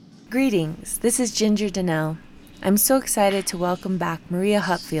Greetings, this is Ginger Donnell. I'm so excited to welcome back Maria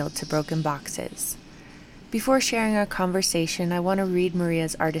Hupfield to Broken Boxes. Before sharing our conversation, I want to read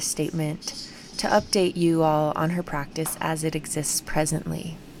Maria's artist statement to update you all on her practice as it exists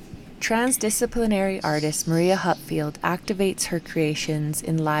presently. Transdisciplinary artist Maria Hupfield activates her creations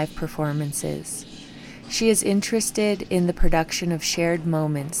in live performances. She is interested in the production of shared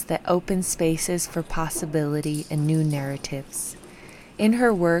moments that open spaces for possibility and new narratives. In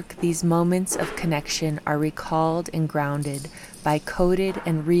her work, these moments of connection are recalled and grounded by coded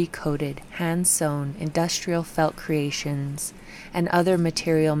and recoded, hand-sewn, industrial felt creations and other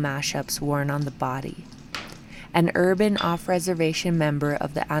material mashups worn on the body. An urban off-reservation member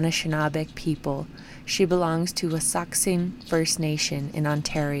of the Anishinaabe people, she belongs to Wasauksing First Nation in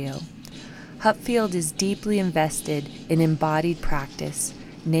Ontario. Hupfield is deeply invested in embodied practice,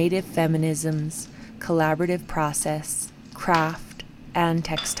 native feminisms, collaborative process, craft, and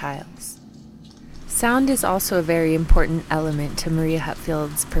textiles. Sound is also a very important element to Maria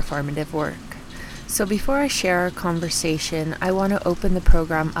Hupfield's performative work. So before I share our conversation, I want to open the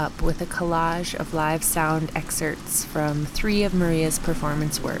program up with a collage of live sound excerpts from 3 of Maria's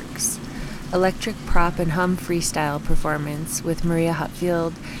performance works. Electric Prop and Hum Freestyle performance with Maria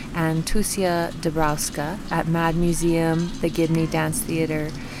Hupfield and Tusia Dabrowska at Mad Museum, the Gibney Dance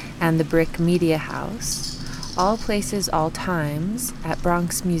Theatre, and the Brick Media House. All Places, All Times at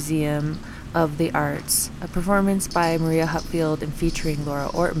Bronx Museum of the Arts, a performance by Maria Hupfield and featuring Laura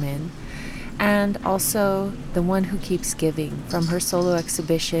Ortman, and also The One Who Keeps Giving from her solo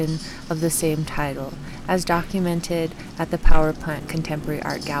exhibition of the same title, as documented at the Power Plant Contemporary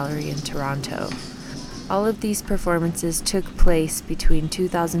Art Gallery in Toronto. All of these performances took place between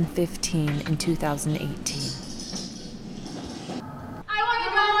 2015 and 2018.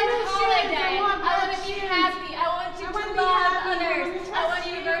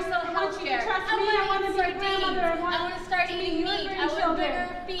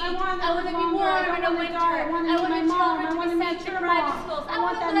 I want to be warm in the winter. I want my mom. I want to send to private schools. I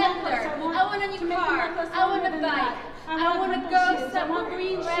want a necklace. I want a new car. I want a bike. I want to go somewhere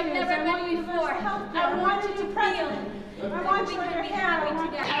where I've never been before. I want you to feel. I want you to be happy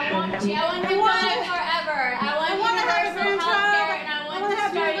together. I want you. I want to die forever. I want universal healthcare, and I want to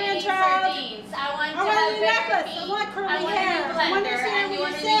start eating sardines. I want to have bigger feet. I want curly hair. I want to understand what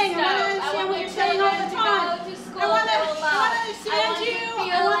you're saying. I want to understand what you're saying all the time. I want to understand you.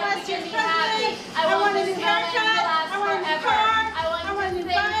 I want us to be happy. I want a new haircut. I want a new car. I want a new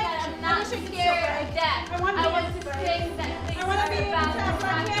bike. I'm not scared of death. I want to think that things are about to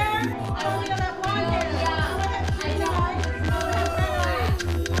happen. I want to have long hair. I know. I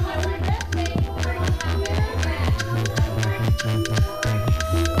want to think we're going to have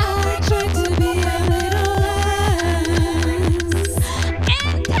I tried to be a little less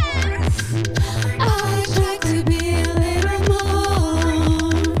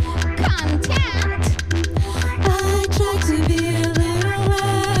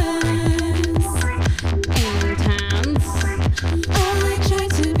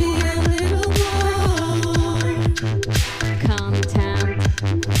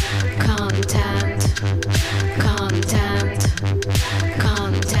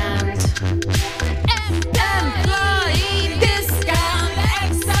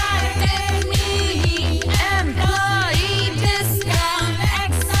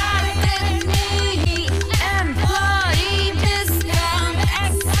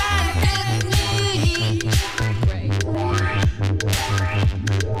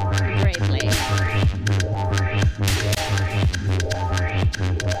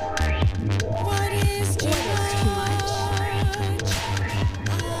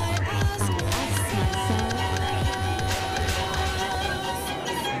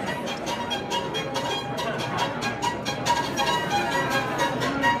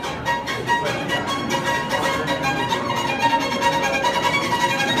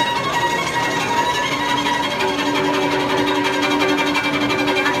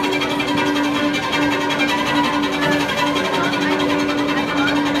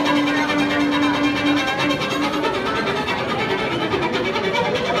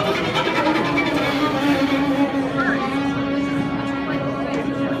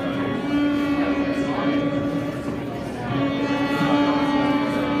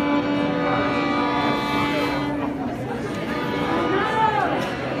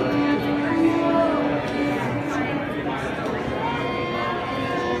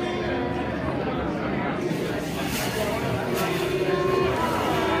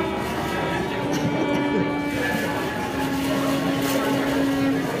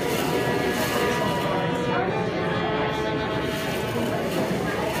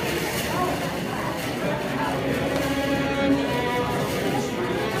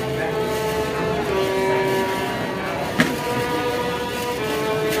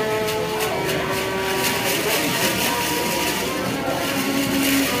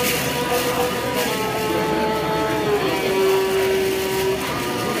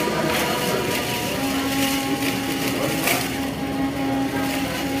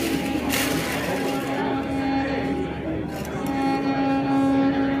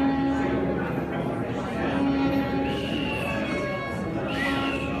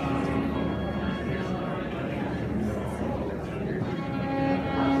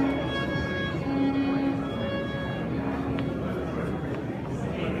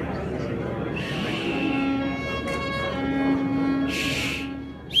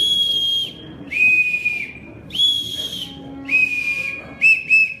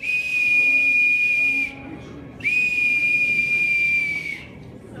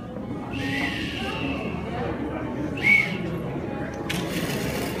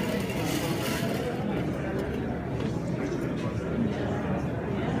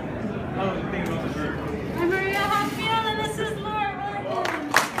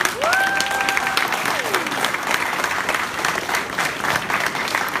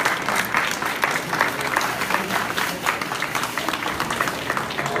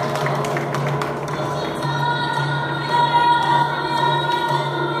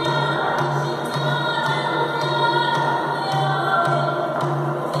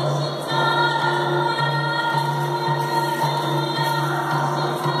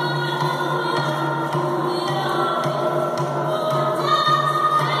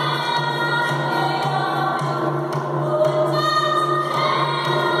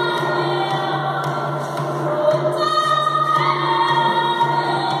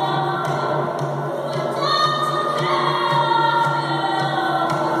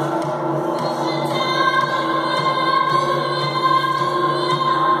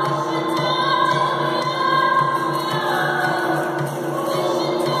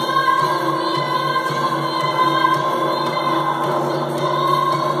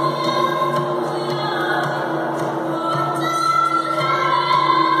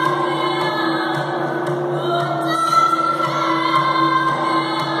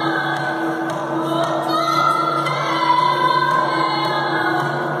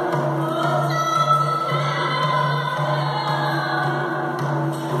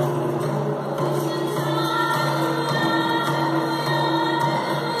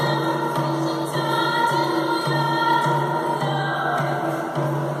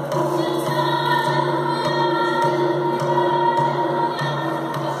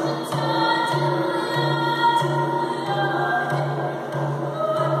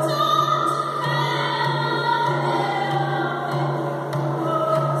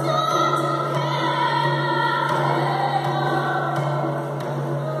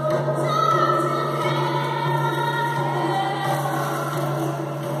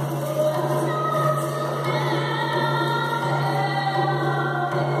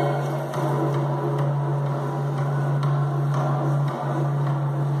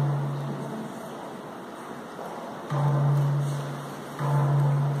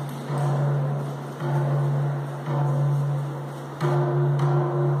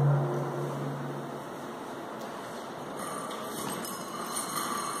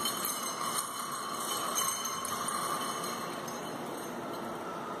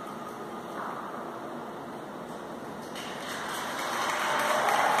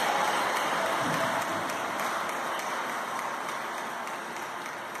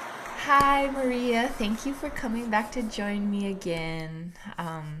Hi, Maria. Thank you for coming back to join me again.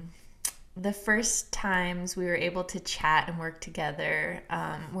 The first times we were able to chat and work together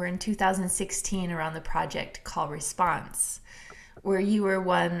were in 2016 around the project Call Response, where you were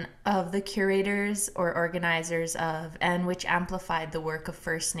one of the curators or organizers of, and which amplified the work of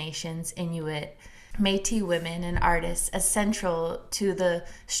First Nations, Inuit, Métis women, and artists as central to the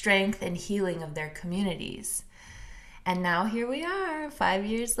strength and healing of their communities. And now here we are, 5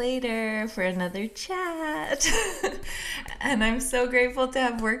 years later, for another chat. And I'm so grateful to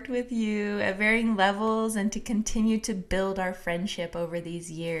have worked with you at varying levels and to continue to build our friendship over these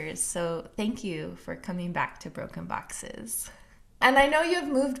years. So thank you for coming back to Broken Boxes. And I know you have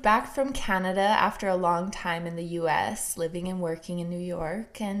moved back from Canada after a long time in the US, living and working in New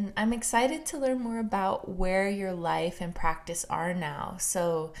York, and I'm excited to learn more about where your life and practice are now.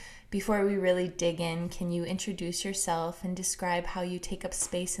 So, before we really dig in, can you introduce yourself and describe how you take up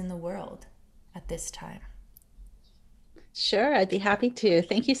space in the world at this time? Sure, I'd be happy to.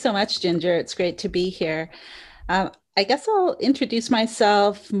 Thank you so much, Ginger. It's great to be here. I guess I'll introduce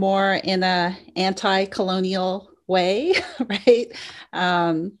myself more in a anti-colonial way, right?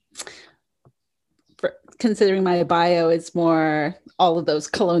 Um, Considering my bio is more all of those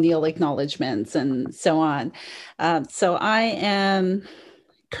colonial acknowledgments and so on. So I am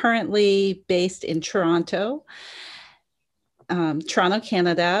currently based in Toronto,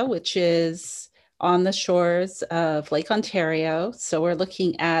 Canada, which is on the shores of Lake Ontario. So we're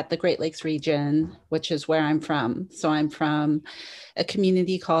looking at the Great Lakes region, which is where I'm from. So I'm from a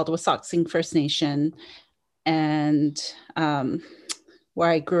community called Wasauksing First Nation, and where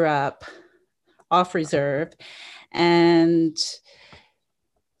I grew up off reserve. And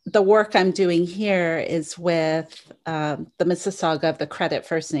the work I'm doing here is with the Mississauga of the Credit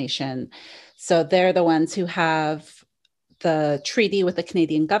First Nation. So they're the ones who have the treaty with the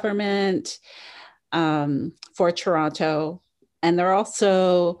Canadian government for Toronto. And they're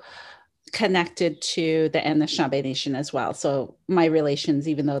also connected to the Anishinaabe Nation as well. So my relations,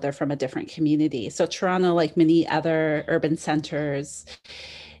 even though they're from a different community. So Toronto, like many other urban centers,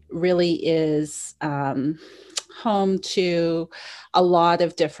 really is home to a lot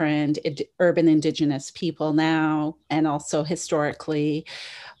of different urban Indigenous people now, and also historically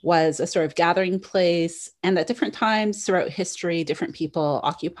was a sort of gathering place. And at different times throughout history, different people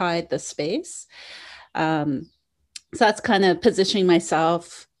occupied the space. So that's kind of positioning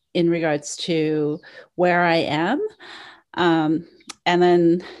myself in regards to where I am. And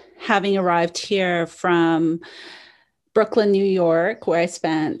then having arrived here from Brooklyn, New York, where I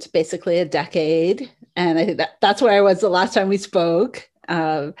spent basically a decade. And I think that's where I was the last time we spoke.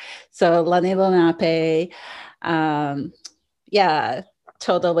 So Lani Lenape, yeah,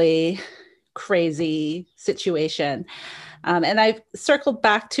 totally crazy situation. And I've circled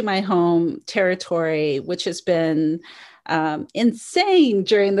back to my home territory, which has been insane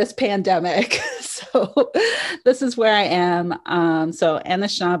during this pandemic. So this is where I am. So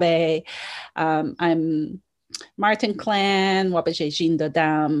Anishinaabe, I'm Martin Clan, Wabajejin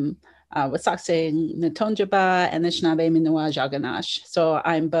Dodam, Wasauksing Ntonjaba, Anishinaabe Minua Jaganash. So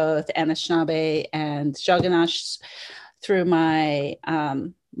I'm both Anishinaabe and Jaganash through my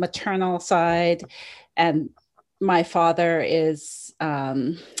maternal side, and my father is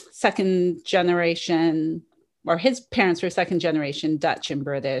second generation, or his parents were second generation Dutch and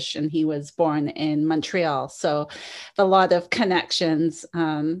British, and he was born in Montreal. So a lot of connections.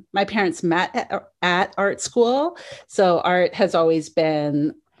 My parents met at art school. So art has always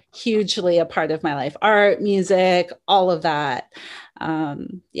been hugely a part of my life. Art, music, all of that.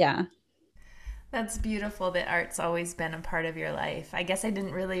 Yeah. That's beautiful that art's always been a part of your life. I guess I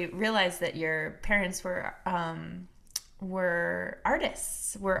didn't really realize that your parents were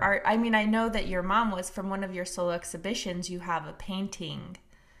artists. Were art. I mean, I know that your mom was from one of your solo exhibitions. You have a painting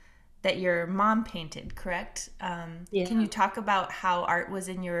that your mom painted, correct? Yeah. Can you talk about how art was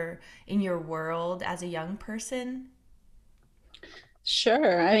in your world as a young person?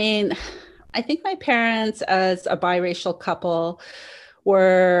 Sure. I mean, I think my parents, as a biracial couple,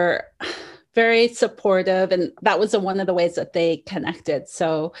 were very supportive, and that was one of the ways that they connected.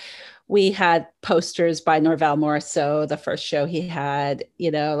 So we had posters by Norval Morrisseau, the first show he had,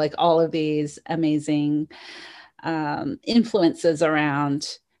 like all of these amazing influences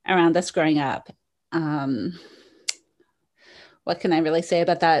around us growing up. What can I really say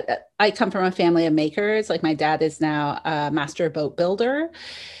about that? I come from a family of makers. Like my dad is now a master boat builder.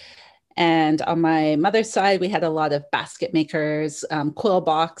 And on my mother's side, we had a lot of basket makers, quill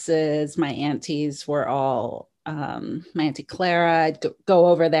boxes. My aunties were all, my auntie Clara, I'd go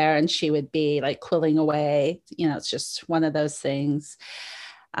over there and she would be like quilling away. It's just one of those things.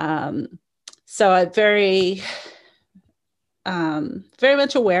 So I'm very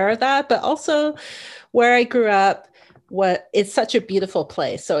much aware of that, but also where I grew up, it's such a beautiful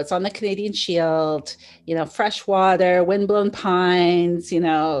place. So it's on the Canadian Shield, fresh water, windblown pines,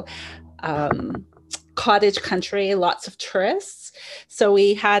 cottage country, lots of tourists. So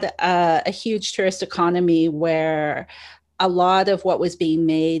we had a huge tourist economy where a lot of what was being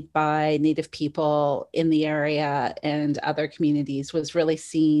made by Native people in the area and other communities was really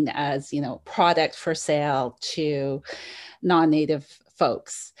seen as, product for sale to non-Native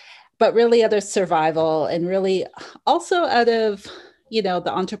folks, but really out of survival and really also out of, the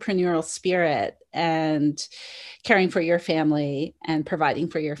entrepreneurial spirit and caring for your family and providing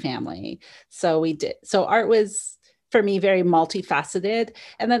for your family. So art was for me very multifaceted.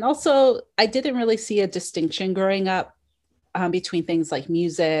 And then also I didn't really see a distinction growing up between things like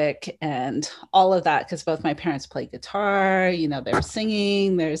music and all of that, because both my parents played guitar, they were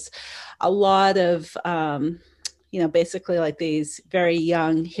singing. There's a lot of, basically like these very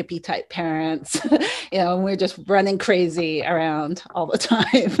young hippie type parents, and we're just running crazy around all the time.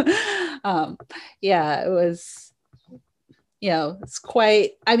 It was, it's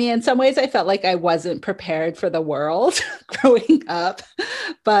quite, in some ways I felt like I wasn't prepared for the world growing up,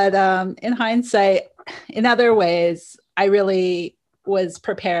 but in hindsight, in other ways, I really was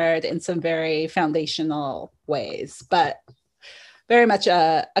prepared in some very foundational ways, but very much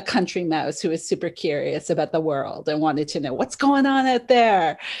a country mouse who was super curious about the world and wanted to know what's going on out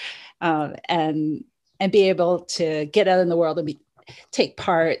there, and be able to get out in the world and take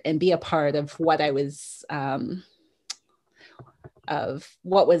part and be a part of what I was,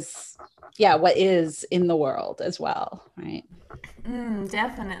 what is in the world as well, right?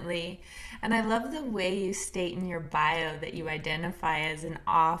 Definitely. And I love the way you state in your bio that you identify as an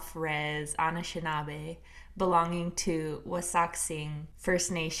off-res Anishinaabe belonging to Wasauksing First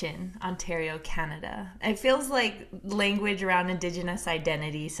Nation, Ontario, Canada. It feels like language around Indigenous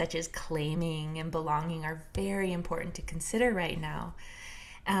identity, such as claiming and belonging, are very important to consider right now,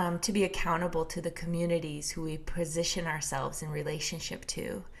 to be accountable to the communities who we position ourselves in relationship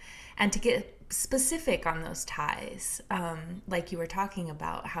to, and to get specific on those ties, like you were talking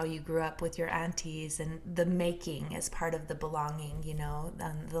about how you grew up with your aunties and the making as part of the belonging,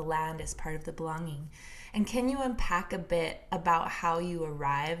 the land as part of the belonging. And can you unpack a bit about how you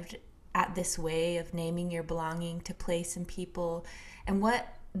arrived at this way of naming your belonging to place and people, and what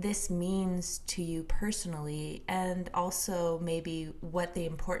this means to you personally, and also maybe what the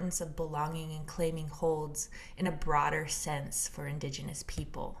importance of belonging and claiming holds in a broader sense for Indigenous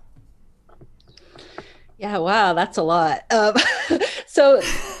people? Yeah, wow, that's a lot. So,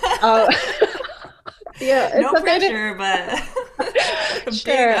 yeah, no pressure, but a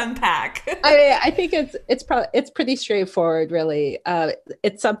sure. big unpack. I think it's pretty straightforward, really.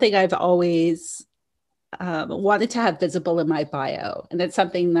 It's something I've always wanted to have visible in my bio, and it's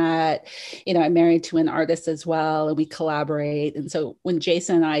something that, I'm married to an artist as well, and we collaborate. And so when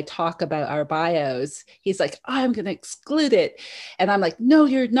Jason and I talk about our bios, he's like, oh, I'm going to exclude it, and I'm like, no,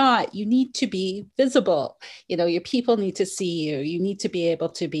 you're not. You need to be visible. Your people need to see you. You need to be able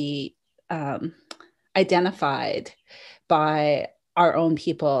to be identified by our own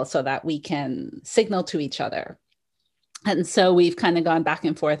people so that we can signal to each other. And so we've kind of gone back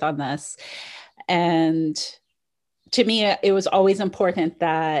and forth on this. And to me, it was always important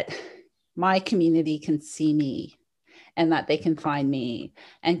that my community can see me and that they can find me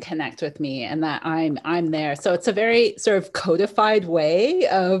and connect with me and that I'm there. So it's a very sort of codified way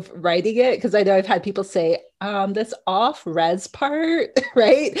of writing it, because I know I've had people say, this off-res part,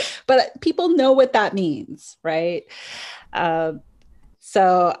 right? But people know what that means, right?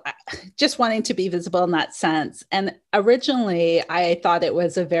 So just wanting to be visible in that sense. And originally I thought it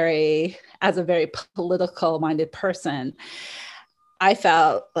was as a very political minded person, I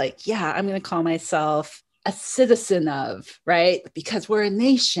felt like, yeah, I'm going to call myself a citizen of, right? Because we're a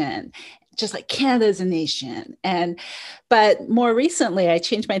nation, just like Canada's a nation. But more recently, I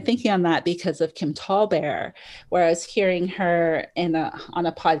changed my thinking on that because of Kim Tallbear, where I was hearing her on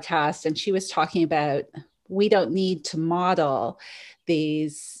a podcast, and she was talking about, we don't need to model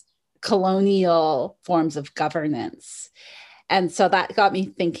these colonial forms of governance. And so that got me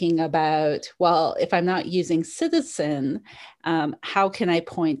thinking about, well, if I'm not using citizen, how can I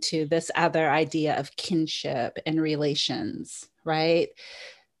point to this other idea of kinship and relations, right?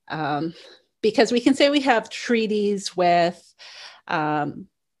 Because we can say we have treaties with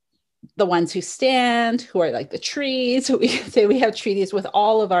the ones who stand, who are like the trees. We can say we have treaties with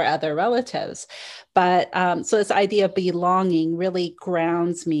all of our other relatives. But so this idea of belonging really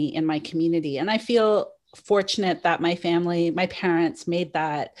grounds me in my community. And I feel fortunate that my family, my parents made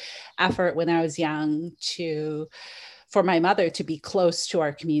that effort when I was young for my mother to be close to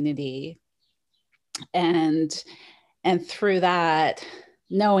our community. And through that,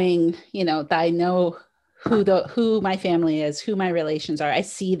 knowing, that I know who my family is, who my relations are. I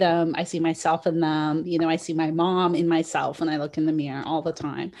see them, I see myself in them, I see my mom in myself when I look in the mirror all the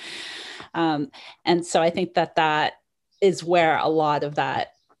time. And so I think that is where a lot of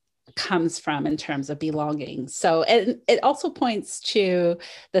that comes from in terms of belonging. So it also points to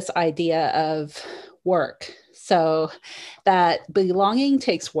this idea of work. So that belonging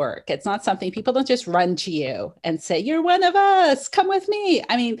takes work. It's not something people don't just run to you and say, you're one of us, come with me.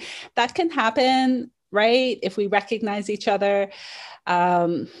 I mean, that can happen, right? If we recognize each other.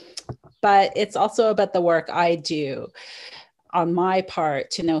 But it's also about the work I do on my part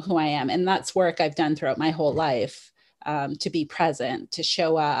to know who I am. And that's work I've done throughout my whole life, to be present, to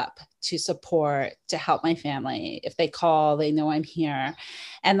show up, to support, to help my family. If they call, they know I'm here.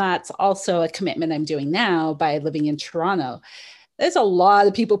 And that's also a commitment I'm doing now by living in Toronto. There's a lot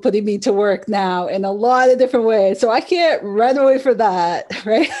of people putting me to work now in a lot of different ways. So I can't run away from that,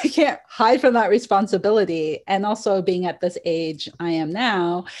 right? I can't hide from that responsibility. And also being at this age I am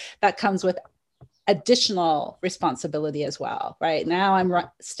now, that comes with additional responsibility as well, right? Now I'm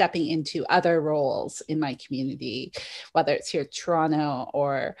stepping into other roles in my community, whether it's here in Toronto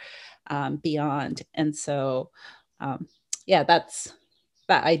or beyond. And so, that's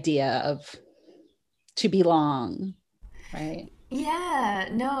that idea of to belong, right? Yeah,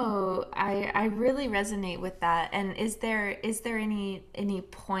 no, I really resonate with that. And is there any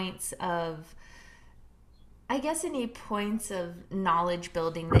points of, I guess, any points of knowledge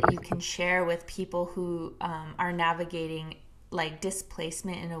building that you can share with people who are navigating like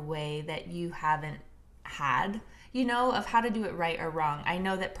displacement in a way that you haven't had, of how to do it right or wrong? I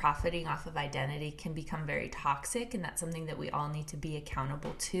know that profiting off of identity can become very toxic, and that's something that we all need to be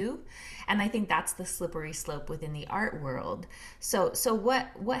accountable to. And I think that's the slippery slope within the art world. So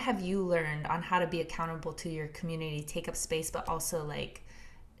what have you learned on how to be accountable to your community, take up space, but also like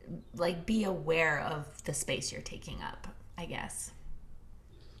be aware of the space you're taking up, I guess?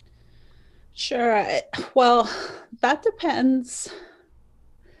 Sure. Well, that depends.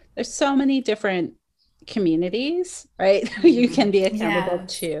 There's so many different communities, right? You can be accountable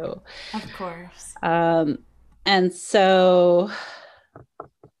Yes, to. of course. And so,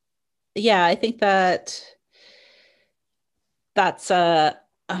 yeah, I think that's I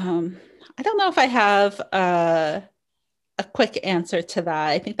don't know if I have a quick answer to that.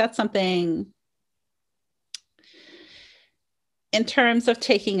 I think that's something in terms of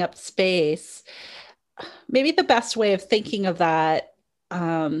taking up space. Maybe the best way of thinking of that,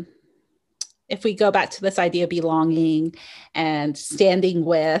 if we go back to this idea of belonging and standing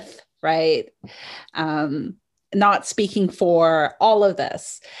with, right? Not speaking for all of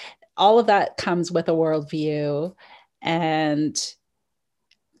this, all of that comes with a worldview. And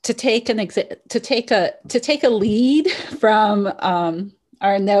to take a lead from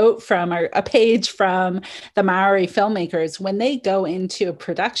our note from a page from the Maori filmmakers, when they go into a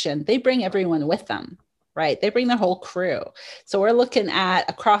production, they bring everyone with them, right? They bring their whole crew. So we're looking at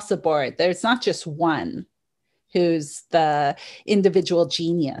across the board. There's not just one who's the individual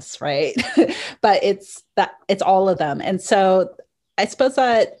genius, right? But it's all of them. And so I suppose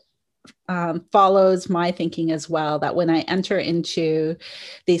that follows my thinking as well, that when I enter into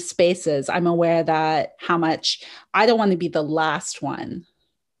these spaces, I'm aware that how much I don't want to be the last one.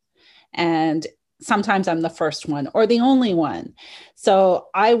 And sometimes I'm the first one or the only one. So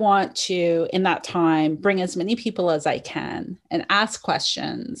I want to, in that time, bring as many people as I can and ask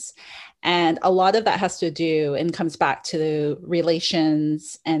questions. And a lot of that has to do and comes back to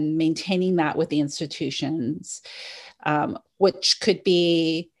relations and maintaining that with the institutions, which could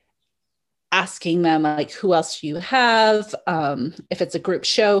be asking them, like, who else do you have? If it's a group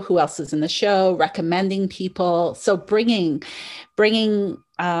show, who else is in the show? Recommending people. So bringing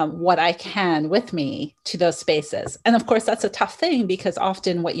what I can with me to those spaces. And of course, that's a tough thing because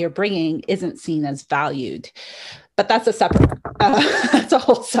often what you're bringing isn't seen as valued. But that's that's a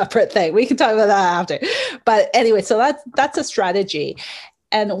whole separate thing. We can talk about that after. But anyway, so that's a strategy.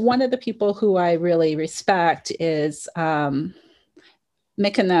 And one of the people who I really respect is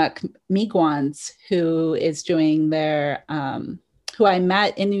Mikanak Miigwans, who is doing who I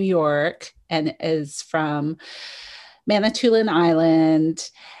met in New York and is from Manitoulin Island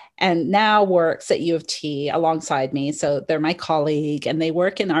and now works at U of T alongside me. So they're my colleague and they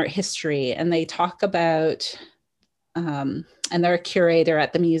work in art history and they talk about, and they're a curator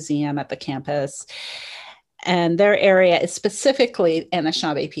at the museum at the campus. And their area is specifically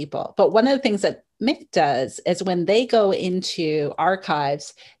Anishinaabe people. But one of the things that MIC does is when they go into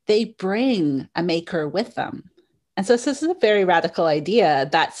archives, they bring a maker with them. And so this is a very radical idea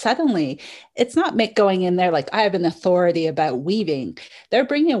that suddenly it's not Mick going in there like, I have an authority about weaving. They're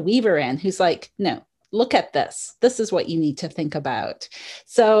bringing a weaver in who's like, no, look at this. This is what you need to think about.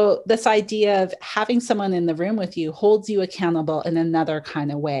 So this idea of having someone in the room with you holds you accountable in another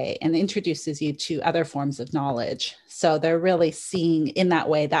kind of way and introduces you to other forms of knowledge. So they're really seeing in that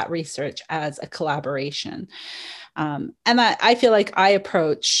way that research as a collaboration. And I feel like I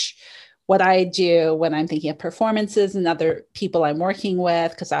approach what I do when I'm thinking of performances and other people I'm working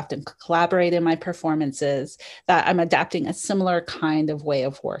with, because I often collaborate in my performances, that I'm adapting a similar kind of way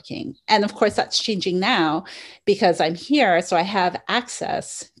of working. And of course, that's changing now because I'm here. So I have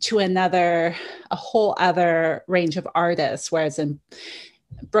access to a whole other range of artists, whereas in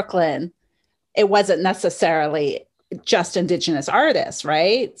Brooklyn, it wasn't necessarily just Indigenous artists,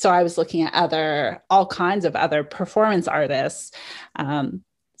 right? So I was looking at all kinds of other performance artists.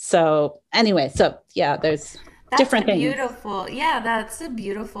 So anyway, yeah, there's different things. That's a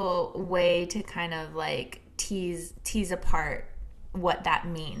beautiful way to kind of like tease apart what that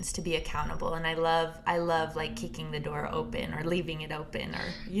means to be accountable. And I love like kicking the door open or leaving it open,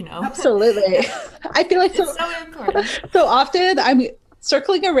 or Absolutely. I feel like it's so important. So often I'm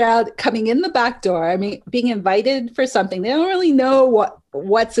circling around, coming in the back door. I mean, being invited for something. They don't really know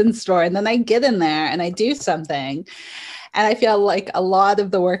what's in store. And then I get in there and I do something. And I feel like a lot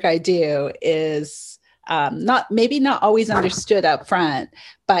of the work I do is not always understood up front,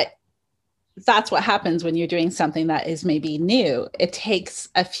 but that's what happens when you're doing something that is maybe new. It takes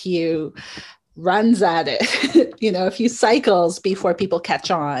a few runs at it, a few cycles before people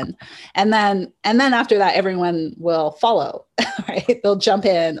catch on. And then after that, everyone will follow, right? They'll jump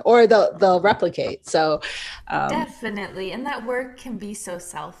in or they'll replicate. So definitely. And that work can be so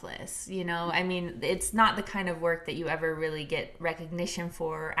selfless, I mean, it's not the kind of work that you ever really get recognition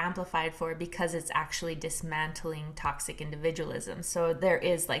for or amplified for, because it's actually dismantling toxic individualism. So there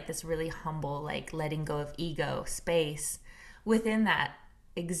is like this really humble, like letting go of ego space within that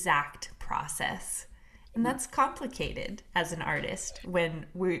exact process. And that's complicated as an artist when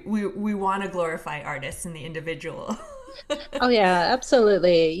we want to glorify artists and the individual. Oh yeah,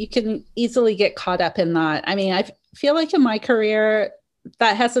 absolutely. You can easily get caught up in that. I mean, I feel like in my career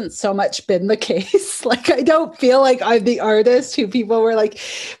that hasn't so much been the case. Like, I don't feel like I'm the artist who people were like,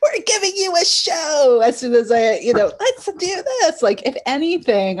 we're giving you a show as soon as let's do this. Like, if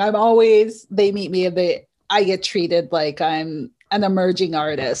anything, they meet me and I get treated like I'm an emerging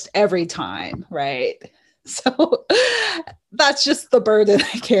artist every time, right? So that's just the burden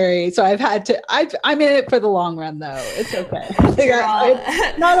I carry. So I'm in it for the long run, though. It's okay.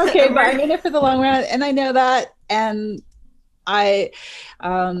 It's not okay, but I'm in it for the long run. And I know that. And and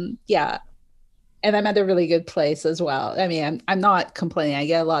I'm at a really good place as well. I mean, I'm not complaining. I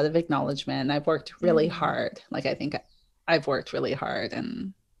get a lot of acknowledgement. I've worked really hard. Like, I think I've worked really hard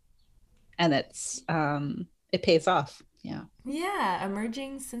and it's, it pays off. Yeah. Yeah,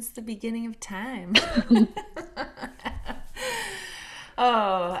 emerging since the beginning of time.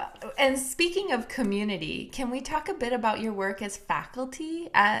 Oh, and speaking of community, can we talk a bit about your work as faculty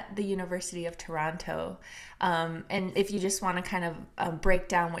at the University of Toronto? And if you just want to kind of break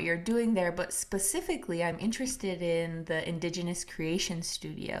down what you're doing there, but specifically, I'm interested in the Indigenous Creation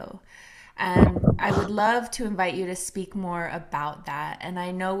Studio. And I would love to invite you to speak more about that. And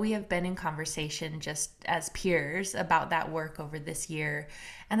I know we have been in conversation just as peers about that work over this year.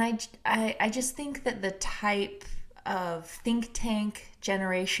 And I just think that the type of think tank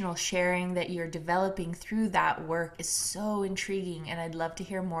generational sharing that you're developing through that work is so intriguing. And I'd love to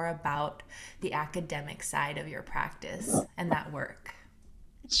hear more about the academic side of your practice and that work.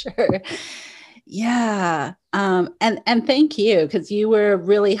 Sure. Yeah. And thank you, because you were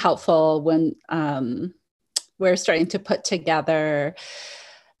really helpful when we're starting to put together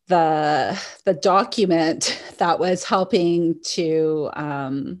the document that was helping to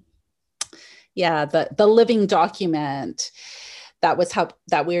the living document that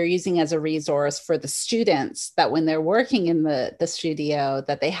we were using as a resource for the students, that when they're working in the studio,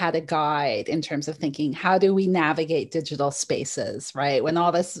 that they had a guide in terms of thinking, how do we navigate digital spaces, right? When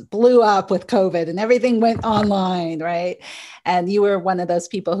all this blew up with COVID and everything went online, right? And you were one of those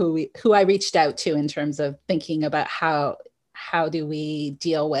people who I reached out to in terms of thinking about how do we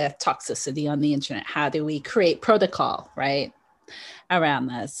deal with toxicity on the internet? How do we create protocol, right, around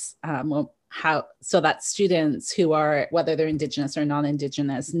this? So that students who are, whether they're Indigenous or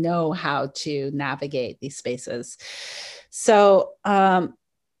non-Indigenous, know how to navigate these spaces. So, I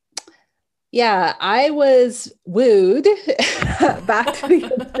was wooed back to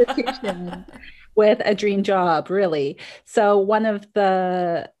the institution with a dream job, really. So one of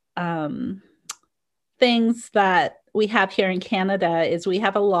the um, things that we have here in Canada is we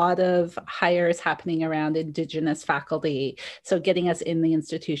have a lot of hires happening around Indigenous faculty. So getting us in the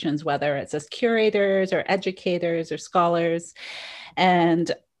institutions, whether it's as curators or educators or scholars.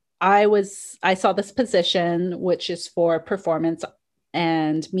 And I saw this position, which is for performance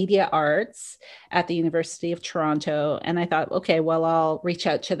and media arts at the University of Toronto. And I thought, okay, well, I'll reach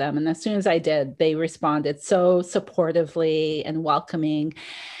out to them. And as soon as I did, they responded so supportively and welcoming.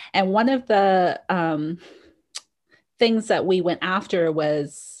 And one of the things that we went after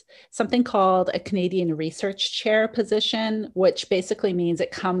was something called a Canadian Research Chair position, which basically means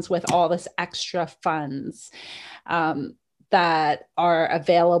it comes with all this extra funds. That are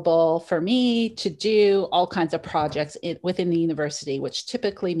available for me to do all kinds of projects within the university, which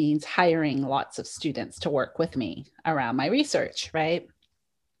typically means hiring lots of students to work with me around my research, right?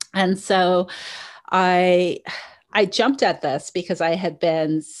 And so I jumped at this because I had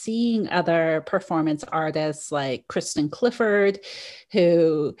been seeing other performance artists like Kristen Clifford,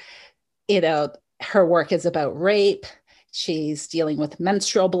 who, her work is about rape. She's dealing with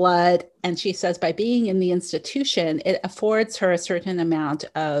menstrual blood. And she says by being in the institution, it affords her a certain amount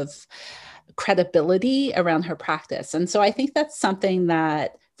of credibility around her practice. And so I think that's something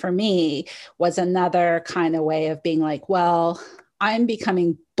that for me was another kind of way of being like, well, I'm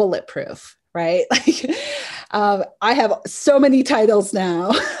becoming bulletproof, right? Like, I have so many titles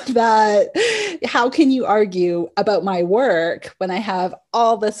now that how can you argue about my work when I have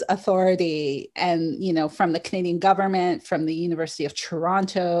all this authority and, from the Canadian government, from the University of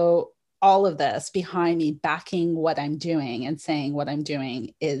Toronto, all of this behind me, backing what I'm doing and saying what I'm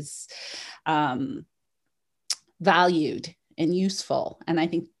doing is valued and useful. And I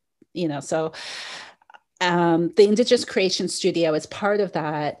think, so the Indigenous Creation Studio is part of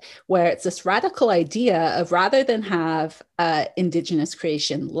that, where it's this radical idea of rather than have an Indigenous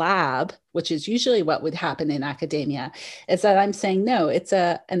Creation Lab, which is usually what would happen in academia, is that I'm saying, no, it's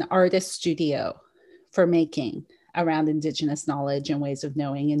an artist studio for making around Indigenous knowledge and ways of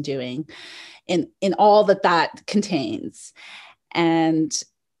knowing and doing in all that contains. And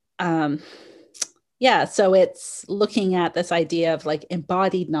so it's looking at this idea of like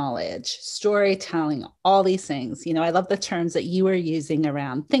embodied knowledge, storytelling, all these things. I love the terms that you were using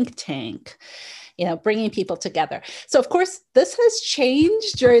around think tank, bringing people together. So of course, this has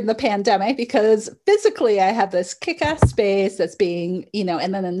changed during the pandemic because physically I have this kick-ass space that's being,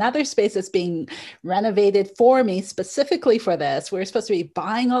 and then another space that's being renovated for me specifically for this. We're supposed to be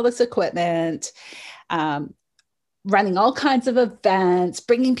buying all this equipment, running all kinds of events,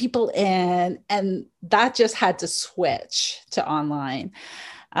 bringing people in, and that just had to switch to online.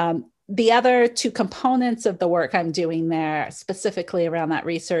 The other two components of the work I'm doing there, specifically around that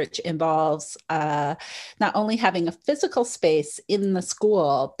research, involves not only having a physical space in the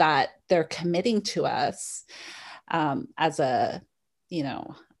school that they're committing to us as a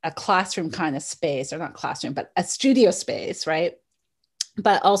classroom kind of space, or not classroom, but a studio space, right?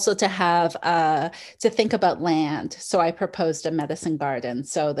 But also to have, to think about land. So I proposed a medicine garden.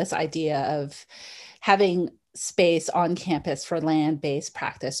 So this idea of having space on campus for land-based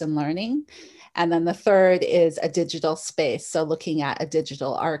practice and learning. And then the third is a digital space. So looking at a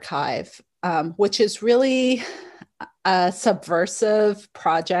digital archive, which is really a subversive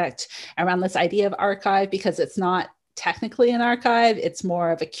project around this idea of archive, because it's not technically an archive, it's more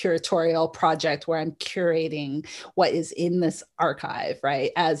of a curatorial project where I'm curating what is in this archive,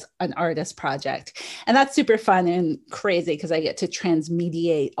 right, as an artist project. And that's super fun and crazy because I get to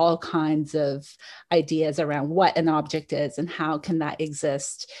transmediate all kinds of ideas around what an object is and how can that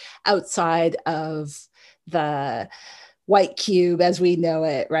exist outside of the white cube as we know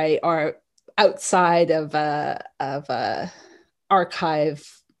it, right, or outside of a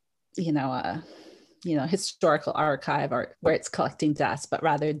archive, historical archive or where it's collecting dust, but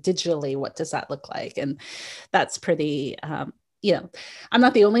rather digitally, what does that look like? And that's pretty, I'm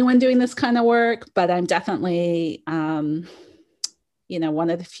not the only one doing this kind of work, but I'm definitely, one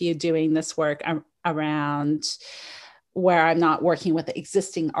of the few doing this work around where I'm not working with the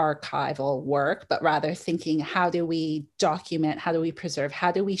existing archival work, but rather thinking, how do we document, how do we preserve,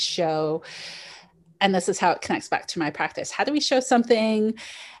 how do we show, and this is how it connects back to my practice, how do we show something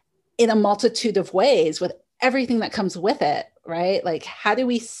in a multitude of ways with everything that comes with it, right? Like, how do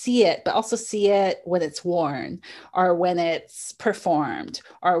we see it, but also see it when it's worn or when it's performed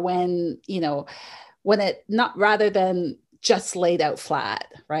or when it not, rather than just laid out flat,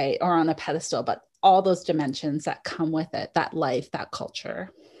 right? Or on a pedestal, but all those dimensions that come with it, that life, that culture.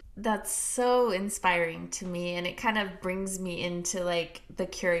 That's so inspiring to me. And it kind of brings me into like the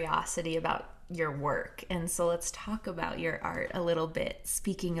curiosity about your work. And so let's talk about your art a little bit,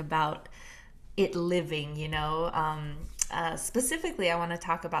 speaking about it living, specifically, I want to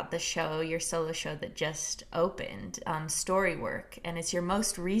talk about the show, your solo show that just opened, Storywork, and it's your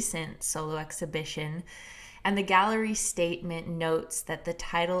most recent solo exhibition. And the gallery statement notes that the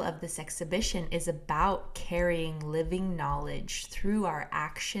title of this exhibition is about carrying living knowledge through our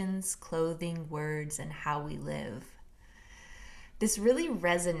actions, clothing, words, and how we live. This really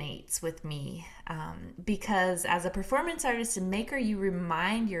resonates with me because as a performance artist and maker, you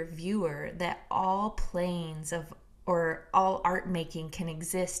remind your viewer that all planes of or all art making can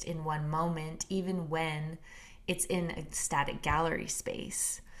exist in one moment, even when it's in a static gallery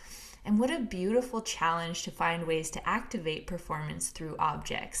space. And what a beautiful challenge to find ways to activate performance through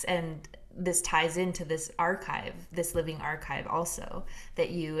objects. And this ties into this archive, this living archive also, that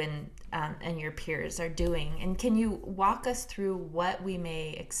you and your peers are doing. And can you walk us through what we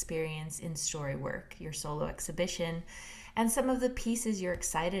may experience in Storywork, your solo exhibition, and some of the pieces you're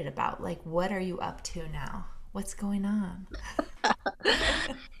excited about? Like, what are you up to now? What's going on?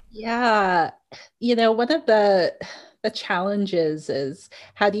 Yeah. One of the challenges is,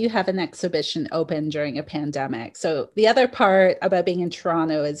 how do you have an exhibition open during a pandemic? So the other part about being in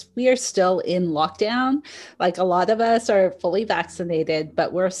Toronto is we are still in lockdown. Like, a lot of us are fully vaccinated,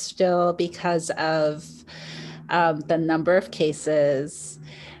 but we're still, because of the number of cases,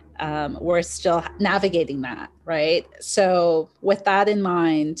 we're still navigating that, right? So with that in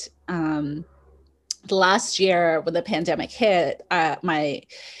mind, last year when the pandemic hit, my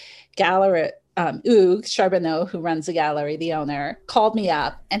gallery, Hugues Charbonneau, who runs the gallery, the owner, called me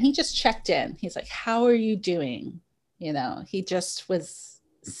up and he just checked in. He's like, how are you doing? He just was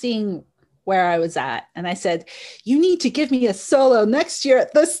seeing where I was at. And I said, you need to give me a solo next year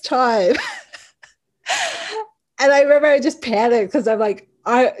at this time. And I remember I just panicked because I'm like,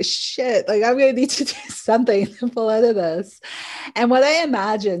 I'm going to need to do something to pull out of this. And what I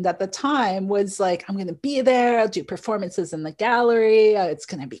imagined at the time was like, I'm going to be there, I'll do performances in the gallery. It's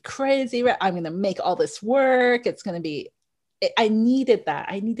going to be crazy. I'm going to make all this work. It's going to be, I needed that.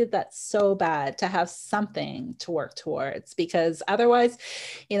 I needed that so bad, to have something to work towards, because otherwise,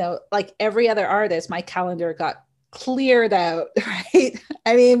 like every other artist, my calendar got cleared out, right?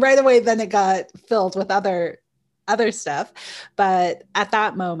 I mean, right away, then it got filled with other stuff. But at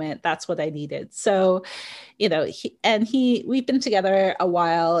that moment, that's what I needed. So, we've been together a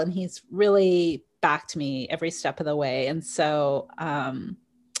while and he's really backed me every step of the way. And so,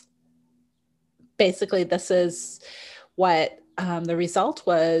 basically this is what the result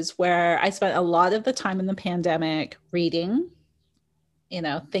was, where I spent a lot of the time in the pandemic reading,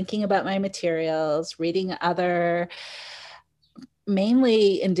 thinking about my materials, reading other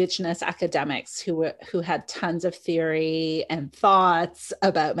mainly Indigenous academics who had tons of theory and thoughts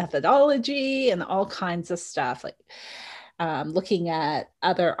about methodology and all kinds of stuff, like looking at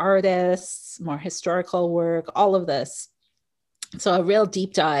other artists, more historical work, all of this. So a real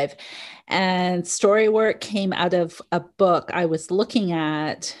deep dive. And Storywork came out of a book I was looking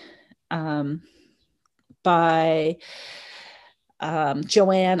at by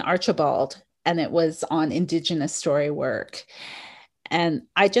Joanne Archibald, and it was on Indigenous story work. And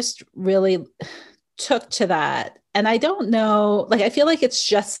I just really took to that. And I don't know, like, I feel like it's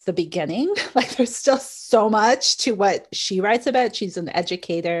just the beginning. Like, there's still so much to what she writes about. She's an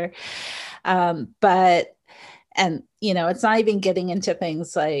educator. It's not even getting into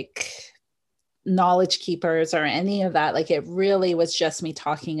things like knowledge keepers or any of that. Like, it really was just me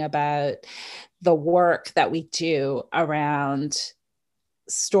talking about the work that we do around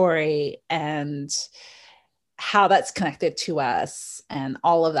story and how that's connected to us and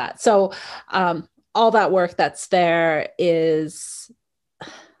all of that. So all that work that's there it's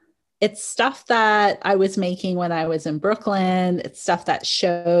stuff that I was making when I was in Brooklyn. It's stuff that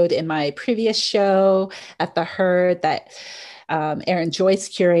showed in my previous show at the Herd that Aaron Joyce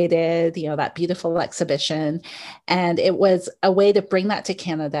curated, that beautiful exhibition. And it was a way to bring that to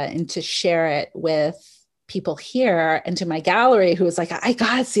Canada and to share it with people here, and to my gallery, who was like, I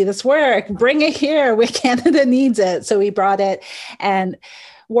gotta see this work, bring it here, where Canada needs it. So we brought it and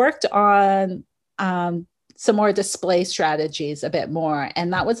worked on some more display strategies a bit more.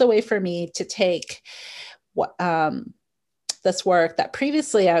 And that was a way for me to take this work that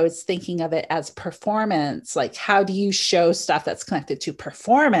previously I was thinking of it as performance, like how do you show stuff that's connected to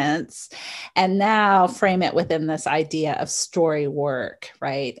performance, and now frame it within this idea of story work,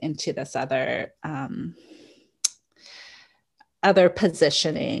 right, into this other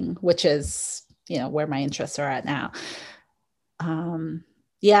positioning, which is, where my interests are at now.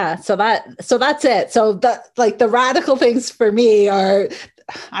 So that's it. So the radical things for me are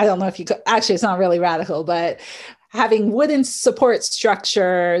I don't know if you could, actually, it's not really radical, but having wooden support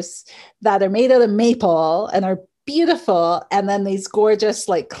structures that are made out of maple and are beautiful, and then these gorgeous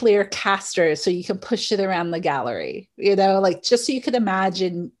like clear casters so you can push it around the gallery, like just so you could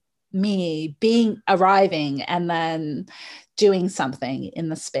imagine me arriving and then doing something in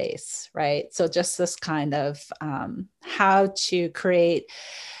the space, right? So just this kind of how to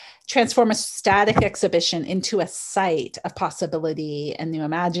transform a static exhibition into a site of possibility and new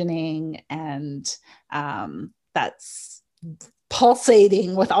imagining, and that's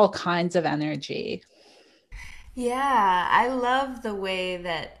pulsating with all kinds of energy. Yeah, I love the way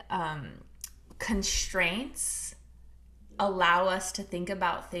that constraints allow us to think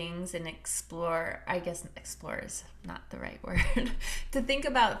about things and explore. I guess explore is not the right word. To think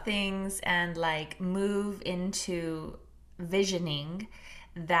about things and like move into visioning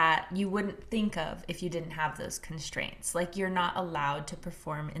that you wouldn't think of if you didn't have those constraints. Like you're not allowed to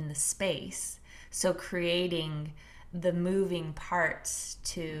perform in the space. So creating the moving parts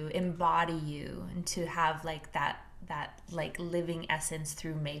to embody you and to have like that like living essence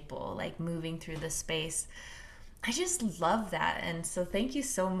through maple, like moving through the space. I just love that. And so thank you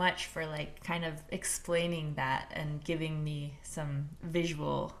so much for like kind of explaining that and giving me some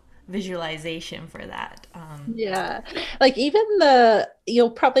visualization for that. Yeah. Like even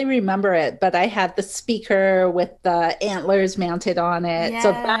you'll probably remember it, but I had the speaker with the antlers mounted on it.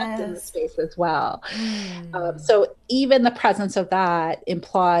 So that's in the Yes. space as well. Mm. So even the presence of that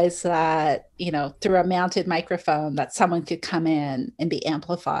implies that, through a mounted microphone, that someone could come in and be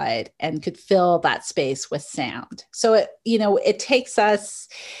amplified and could fill that space with sound. So it takes us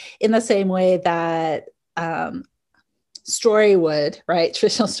in the same way that, story would, right?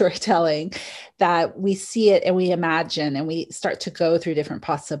 Traditional storytelling, that we see it and we imagine and we start to go through different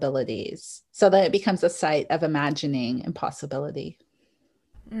possibilities so that it becomes a site of imagining and possibility.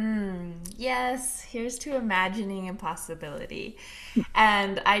 Yes, here's to imagining impossibility.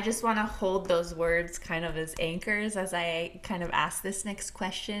 And I just want to hold those words kind of as anchors as I kind of ask this next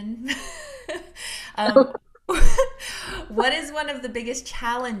question. um, what is one of the biggest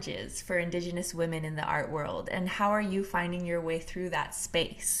challenges for Indigenous women in the art world, and how are you finding your way through that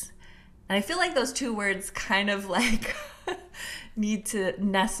space? And I feel like those two words kind of like need to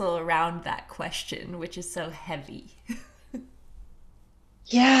nestle around that question, which is so heavy.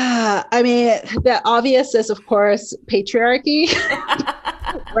 Yeah, I mean, the obvious is, of course, patriarchy,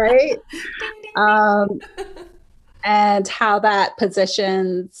 right? Ding, ding, Um, ding. and how that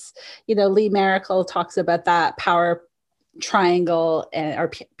positions, Lee Maracle talks about that power triangle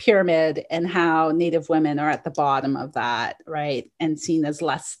or pyramid, and how Native women are at the bottom of that, right? And seen as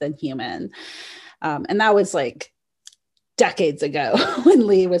less than human. And that was like decades ago when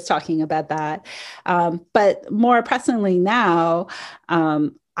Lee was talking about that. But more pressingly now,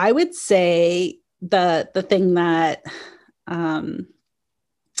 I would say the thing that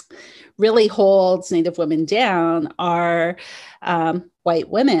really holds Native women down are white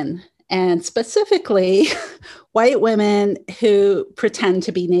women, and specifically white women who pretend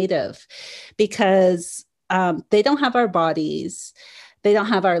to be Native, because they don't have our bodies, they don't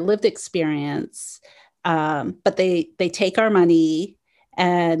have our lived experience, but they take our money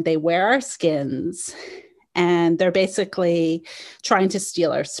and they wear our skins, and they're basically trying to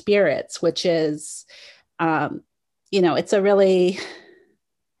steal our spirits, which is, it's a really,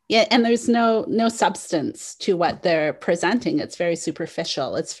 yeah, and there's no substance to what they're presenting. It's very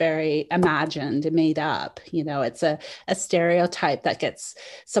superficial. It's very imagined and made up. It's a stereotype that gets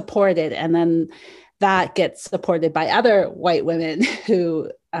supported, and then that gets supported by other white women who,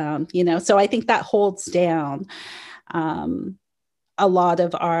 so I think that holds down a lot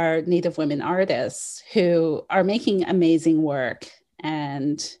of our Native women artists who are making amazing work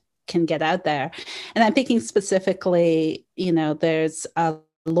and can get out there. And I'm thinking specifically, there's a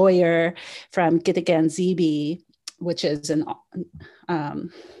lawyer from Gittigan Zibi, which is in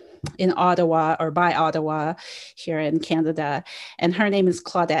Ottawa, or by Ottawa here in Canada. And her name is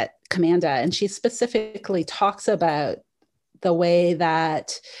Claudette Commanda. And she specifically talks about the way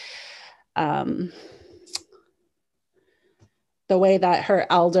that her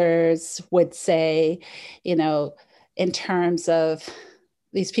elders would say, in terms of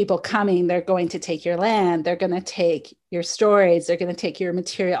these people coming, they're going to take your land, they're going to take your stories, they're going to take your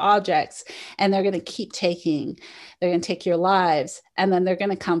material objects, and they're going to keep taking, they're going to take your lives, and then they're going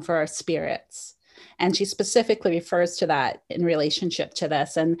to come for our spirits. And she specifically refers to that in relationship to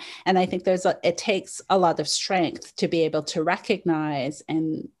this. And I think it takes a lot of strength to be able to recognize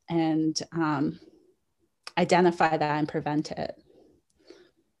and identify that and prevent it.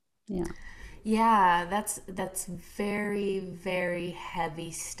 Yeah. Yeah, that's very, very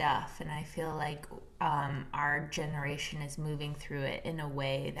heavy stuff, and I feel like our generation is moving through it in a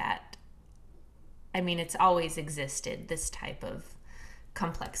way that, I mean, it's always existed, this type of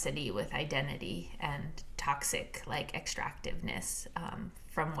complexity with identity and toxic like extractiveness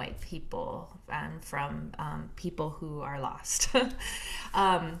from white people and from people who are lost.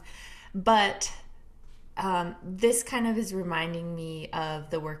 um, but this kind of is reminding me of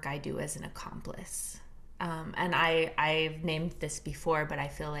the work I do as an accomplice. And I've named this before, but I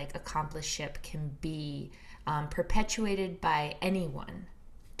feel like accomplishship can be perpetuated by anyone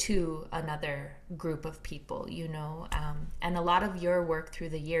to another group of people, you know. And a lot of your work through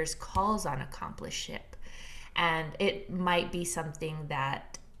the years calls on accomplishship. And it might be something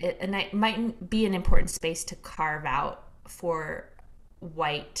that, it might be an important space to carve out for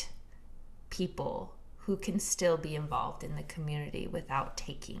white people who can still be involved in the community without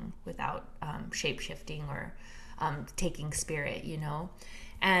shape shifting or taking spirit, you know.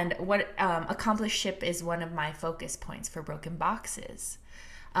 And what accomplishship is one of my focus points for Broken Boxes.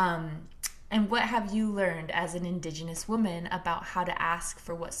 And what have you learned as an Indigenous woman about how to ask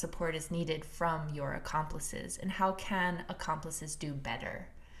for what support is needed from your accomplices? And how can accomplices do better?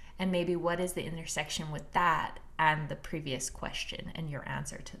 And maybe what is the intersection with that and the previous question and your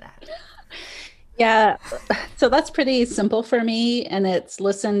answer to that? Yeah, so that's pretty simple for me, and it's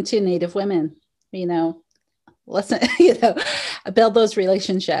listen to Native women, you know, listen, build those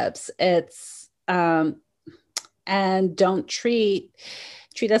relationships. It's and don't treat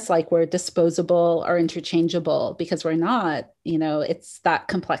us like we're disposable or interchangeable, because we're not. It's that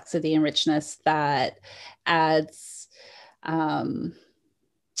complexity and richness that adds um,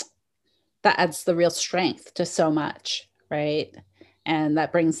 the real strength to so much, right? And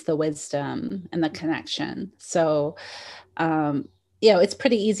that brings the wisdom and the connection. So, it's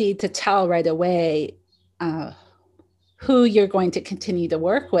pretty easy to tell right away who you're going to continue to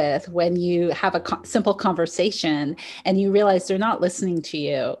work with when you have a simple conversation and you realize they're not listening to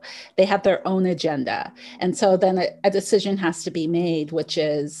you. They have their own agenda. And so then a decision has to be made, which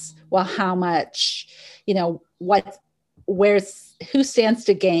is, well, how much, who stands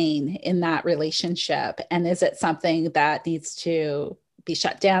to gain in that relationship? And is it something that needs to be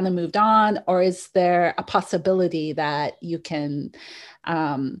shut down and moved on? Or is there a possibility that you can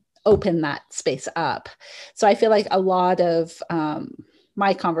open that space up? So I feel like a lot of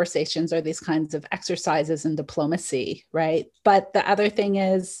my conversations are these kinds of exercises in diplomacy, right? But the other thing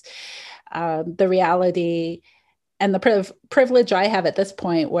is the reality and the privilege I have at this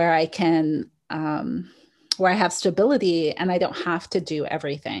point where I can where I have stability and I don't have to do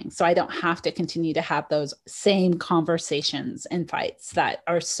everything. So I don't have to continue to have those same conversations and fights that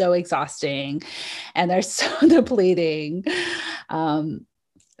are so exhausting and they're so depleting. So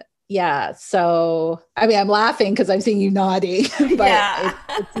I mean, I'm laughing because I'm seeing you nodding, but Yeah.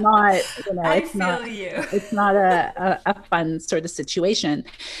 it's not, I feel you. it's not a fun sort of situation.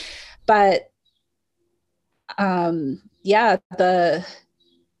 But the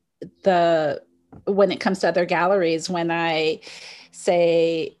when it comes to other galleries, when I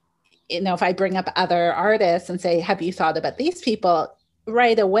say, if I bring up other artists and say, have you thought about these people,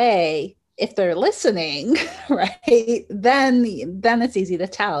 right away, if they're listening, right, then it's easy to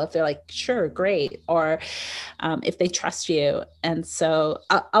tell if they're like, sure, great, or if they trust you. And so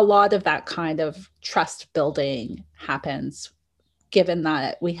a lot of that kind of trust building happens, given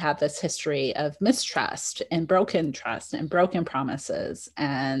that we have this history of mistrust and broken trust and broken promises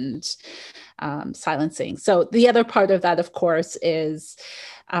and silencing. So the other part of that, of course, is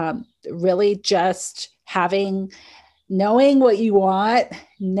really just knowing what you want,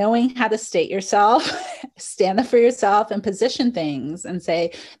 knowing how to state yourself, stand up for yourself and position things and say,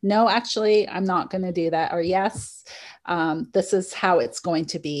 no, actually, I'm not going to do that. Or yes, this is how it's going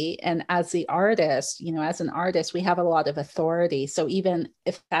to be. And as the artist, as an artist, we have a lot of authority. So even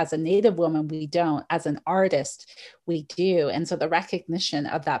if as a Native woman, we don't, as an artist, we do. And so the recognition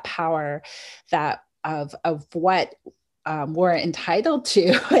of that power, that of what we're entitled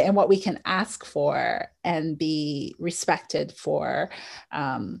to and what we can ask for and be respected for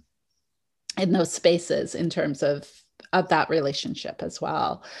in those spaces in terms of that relationship as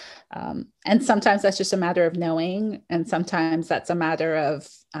well. And sometimes that's just a matter of knowing. And sometimes that's a matter of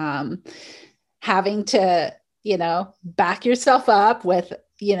having to, back yourself up with,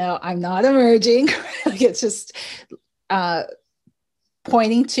 I'm not emerging. It's just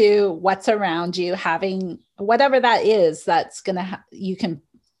pointing to what's around you, having whatever that is, that's going to, you can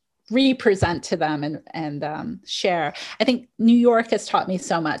represent to them and share. I think New York has taught me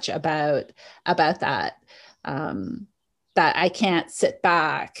so much about that, that I can't sit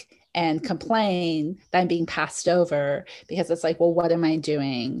back and complain that I'm being passed over, because it's like, well, what am I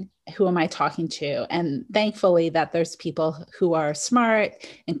doing? Who am I talking to? And thankfully that there's people who are smart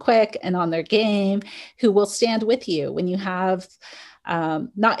and quick and on their game who will stand with you when you have,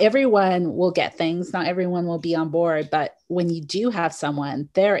 not everyone will get things, not everyone will be on board, but when you do have someone,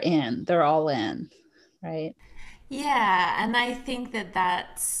 they're all in, right? Yeah, and I think that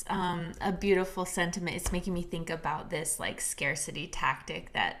that's a beautiful sentiment. It's making me think about this like scarcity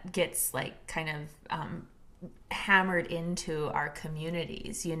tactic that gets like kind of hammered into our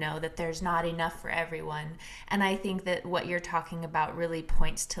communities, you know, that there's not enough for everyone. And I think that what you're talking about really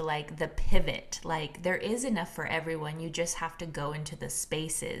points to like the pivot. Like there is enough for everyone. You just have to go into the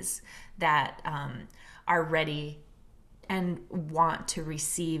spaces that are ready and want to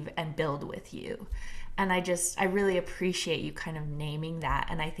receive and build with you. And I really appreciate you kind of naming that.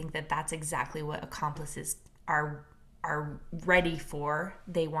 And I think that that's exactly what accomplices are ready for.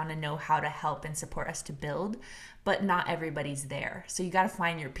 They want to know how to help and support us to build, but not everybody's there. So you got to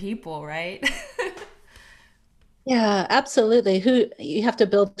find your people, right? Yeah, absolutely. Who you have to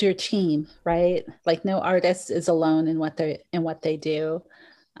build your team, right? Like no artist is alone in what they do.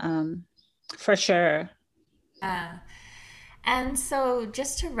 Um, for sure. uh, and so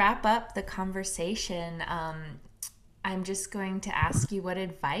just to wrap up the conversation, I'm just going to ask you, what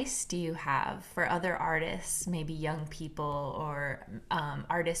advice do you have for other artists, maybe young people or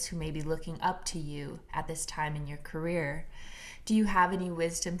artists who may be looking up to you at this time in your career? Do you have any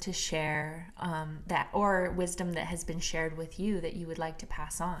wisdom to share, that, or wisdom that has been shared with you that you would like to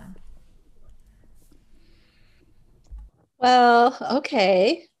pass on? Well,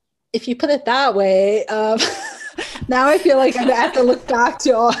 okay. If you put it that way, now I feel like I'm gonna have to look back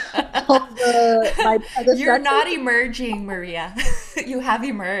to all my You're predecessors. not emerging, Maria. You have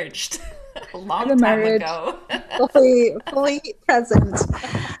emerged a I've long time emerged ago. fully present.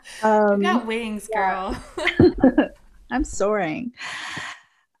 You got wings, Yeah, girl. I'm soaring.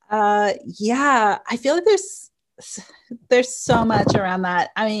 Yeah, I feel like there's so much around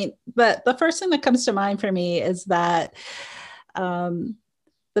that. I mean, but the first thing that comes to mind for me is that um,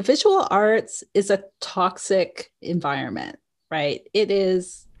 the visual arts is a toxic environment, right? It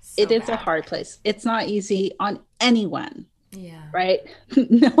So is a bad. hard place. It's not easy on anyone, Yeah. right?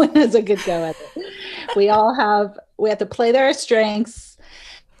 No one has a good go at it. We have to play to our strengths.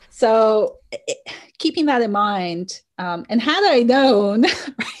 So keeping that in mind, and had I known,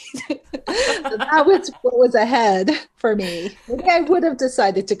 right, that was what was ahead for me, maybe I would have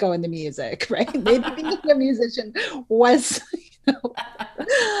decided to go into music, right? Maybe being a musician was, you know,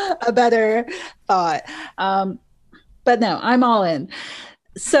 a better thought. But no, I'm all in.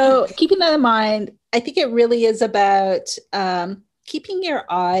 So keeping that in mind, I think it really is about keeping your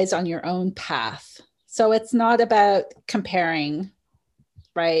eyes on your own path. So it's not about comparing,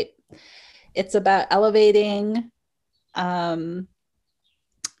 right? It's about elevating, um,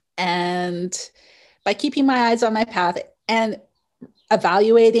 and by keeping my eyes on my path and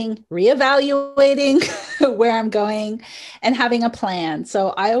evaluating, reevaluating where I'm going and having a plan. So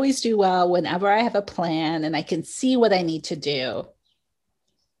I always do well whenever I have a plan and I can see what I need to do.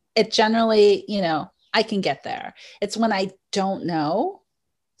 It generally, I can get there. It's when I don't know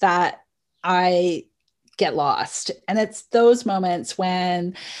that I get lost. And it's those moments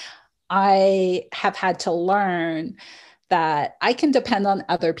when I have had to learn that I can depend on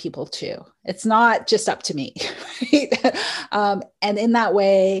other people too. It's not just up to me, right? And in that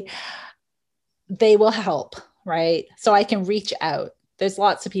way, they will help, right? So I can reach out. There's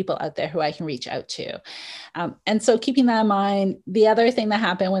lots of people out there who I can reach out to. And so keeping that in mind, the other thing that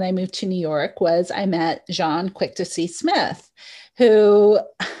happened when I moved to New York was I met Jean Quick to See Smith, who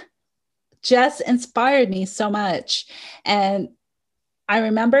just inspired me so much. And I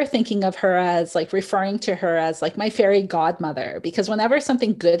remember thinking of her as like referring to her as like my fairy godmother, because whenever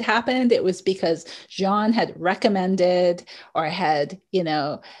something good happened, it was because Jean had recommended or had,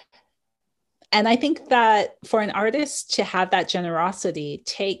 and I think that for an artist to have that generosity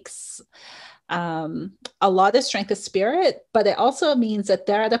takes a lot of strength of spirit, but it also means that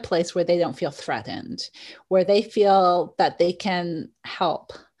they're at a place where they don't feel threatened, where they feel that they can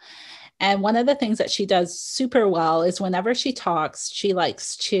help. And one of the things that she does super well is whenever she talks, she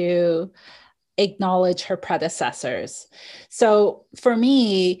likes to acknowledge her predecessors. So for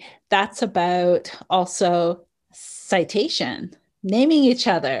me, that's about also citation, naming each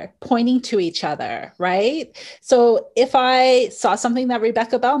other, pointing to each other, right? So if I saw something that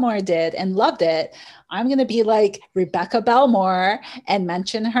Rebecca Belmore did and loved it, I'm going to be like Rebecca Belmore and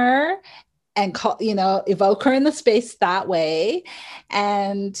mention her and call, evoke her in the space that way.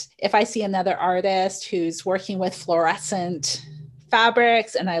 And if I see another artist who's working with fluorescent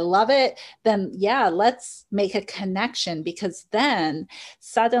fabrics and I love it, then yeah, let's make a connection, because then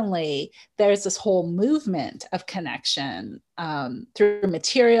suddenly there's this whole movement of connection through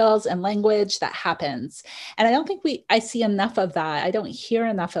materials and language that happens. And I don't think I see enough of that. I don't hear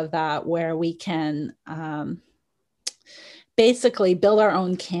enough of that, where we can basically build our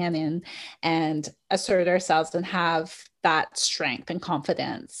own canon and assert ourselves and have that strength and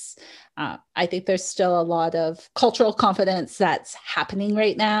confidence. I think there's still a lot of cultural confidence that's happening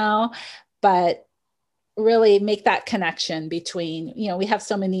right now, but really make that connection between, we have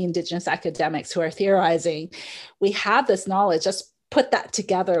so many Indigenous academics who are theorizing. We have this knowledge, just put that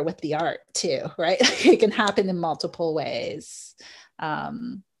together with the art too, right? It can happen in multiple ways.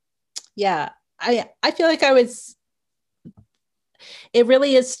 Yeah, I feel like it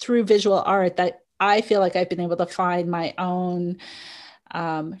really is through visual art that I feel like I've been able to find my own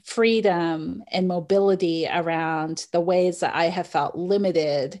freedom and mobility around the ways that I have felt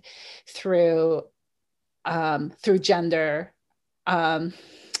limited through gender. I'm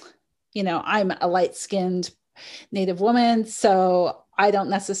a light-skinned Native woman, so I don't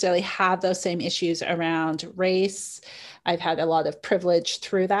necessarily have those same issues around race. I've had a lot of privilege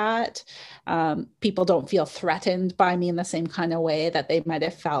through that. People don't feel threatened by me in the same kind of way that they might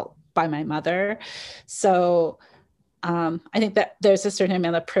have felt by my mother. So I think that there's a certain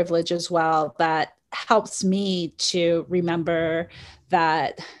amount of privilege as well that helps me to remember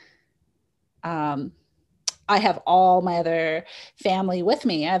that I have all my other family with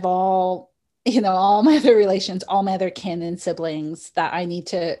me. I have all my other relations, all my other kin and siblings that I need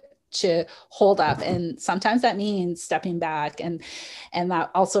to hold up. And sometimes that means stepping back, and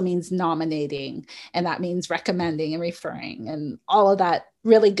that also means nominating, and that means recommending and referring, and all of that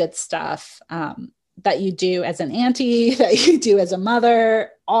really good stuff that you do as an auntie, that you do as a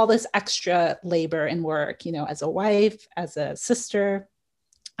mother, all this extra labor and work, as a wife, as a sister,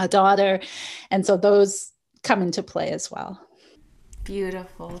 a daughter. And so those come into play as well.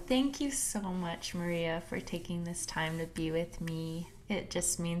 Beautiful. Thank you so much, Maria, for taking this time to be with me. It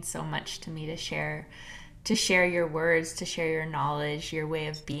just means so much to me to share your words, to share your knowledge, your way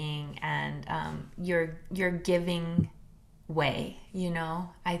of being, and your giving way.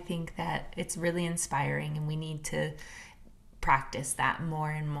 I think that it's really inspiring, and we need to practice that more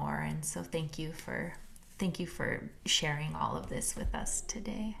and more. And so thank you for sharing all of this with us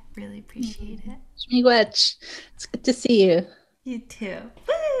today. Really appreciate it. Miigwech. It's good to see you. You too.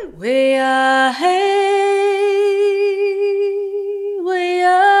 Woo! We are hey, we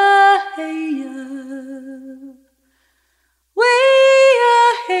are hey, we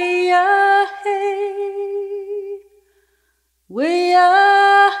are hey, hey, we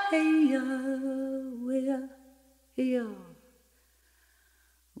are hey, we are hey,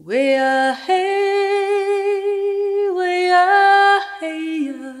 we are hey, we are hey,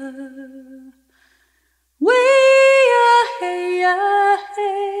 we are hey,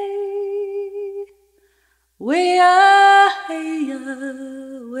 hey, we are hey, we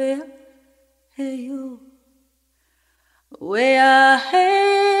are hey, we are hey,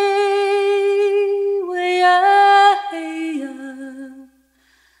 we are hey,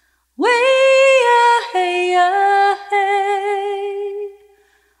 we are hey, hey,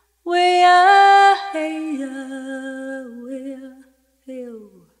 we are hey, we are hey,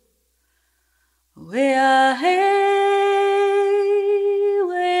 we are hey,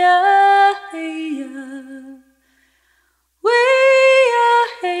 we are hey, we are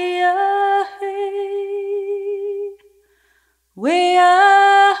hey, hey, we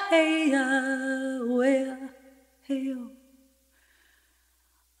are hey, we are hey.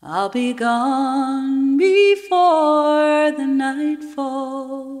 I'll be gone before the night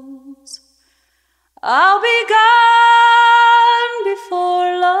falls. I'll be gone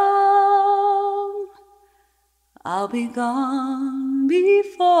before long. I'll be gone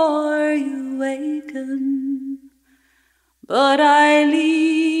before you waken, but I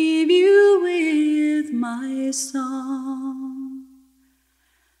leave you with my song.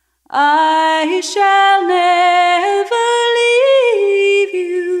 I shall never leave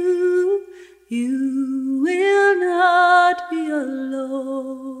you. You will not be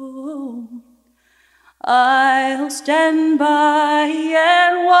alone. I'll stand by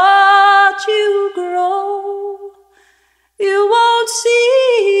and watch you grow. You won't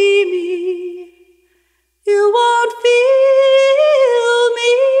see me, you won't feel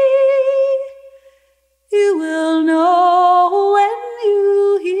me. You will know when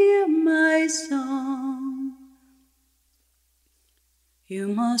you hear my song. You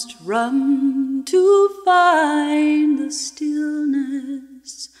must run to find the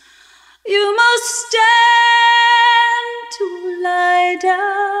stillness. You must stand to lie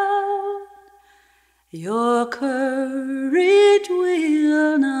down. Your courage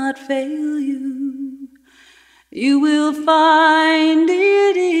will not fail you. You will find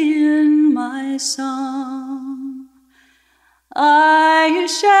it in my song. I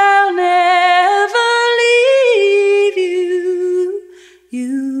shall never leave you.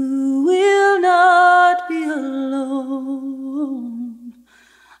 You will not be alone.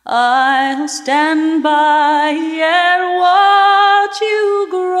 I'll stand by and watch you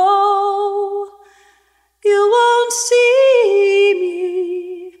grow.